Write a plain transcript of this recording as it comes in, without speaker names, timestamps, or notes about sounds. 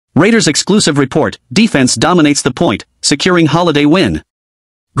Raiders exclusive report, defense dominates the point, securing holiday win.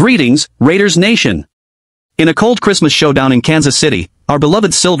 Greetings, Raiders Nation. In a cold Christmas showdown in Kansas City, our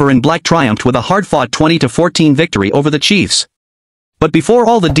beloved silver and black triumphed with a hard-fought 20-14 victory over the Chiefs. But before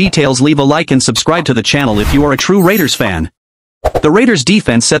all the details, leave a like and subscribe to the channel if you are a true Raiders fan. The Raiders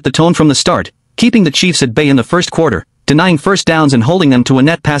defense set the tone from the start, keeping the Chiefs at bay in the first quarter, denying first downs and holding them to a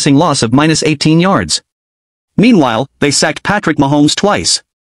net passing loss of -18 yards. Meanwhile, they sacked Patrick Mahomes twice.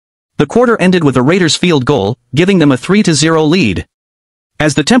 The quarter ended with a Raiders field goal, giving them a 3-0 lead.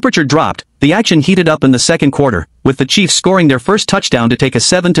 As the temperature dropped, the action heated up in the second quarter, with the Chiefs scoring their first touchdown to take a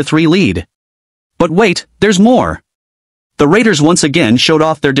 7-3 lead. But wait, there's more. The Raiders once again showed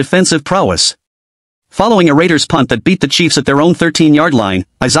off their defensive prowess. Following a Raiders punt that beat the Chiefs at their own 13-yard line,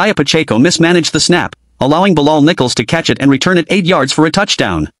 Isaiah Pacheco mismanaged the snap, allowing Bilal Nichols to catch it and return it 8 yards for a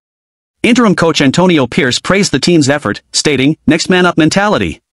touchdown. Interim coach Antonio Pierce praised the team's effort, stating, "Next man up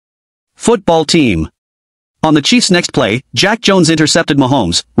mentality. Football team." On the Chiefs' next play, Jack Jones intercepted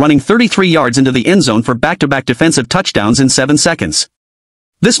Mahomes, running 33 yards into the end zone for back-to-back defensive touchdowns in 7 seconds.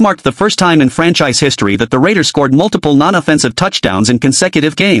 This marked the first time in franchise history that the Raiders scored multiple non-offensive touchdowns in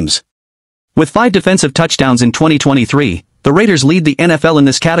consecutive games. With 5 defensive touchdowns in 2023, the Raiders lead the NFL in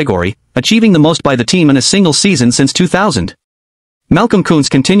this category, achieving the most by the team in a single season since 2000. Malcolm Koonce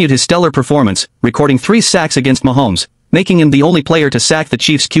continued his stellar performance, recording 3 sacks against Mahomes, making him the only player to sack the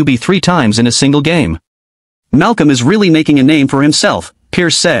Chiefs QB 3 times in a single game. "Malcolm is really making a name for himself,"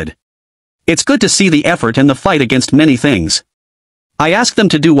 Pierce said. "It's good to see the effort and the fight against many things. I ask them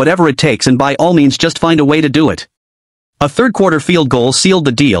to do whatever it takes and by all means just find a way to do it." A third-quarter field goal sealed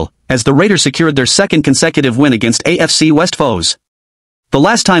the deal, as the Raiders secured their second consecutive win against AFC West foes. The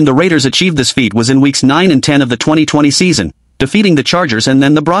last time the Raiders achieved this feat was in weeks 9 and 10 of the 2020 season, defeating the Chargers and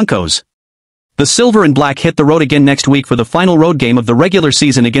then the Broncos. The Silver and Black hit the road again next week for the final road game of the regular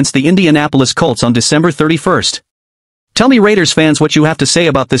season against the Indianapolis Colts on December 31st. Tell me, Raiders fans, what you have to say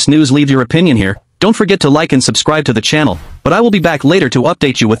about this news. Leave your opinion here. Don't forget to like and subscribe to the channel, but I will be back later to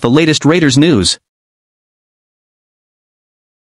update you with the latest Raiders news.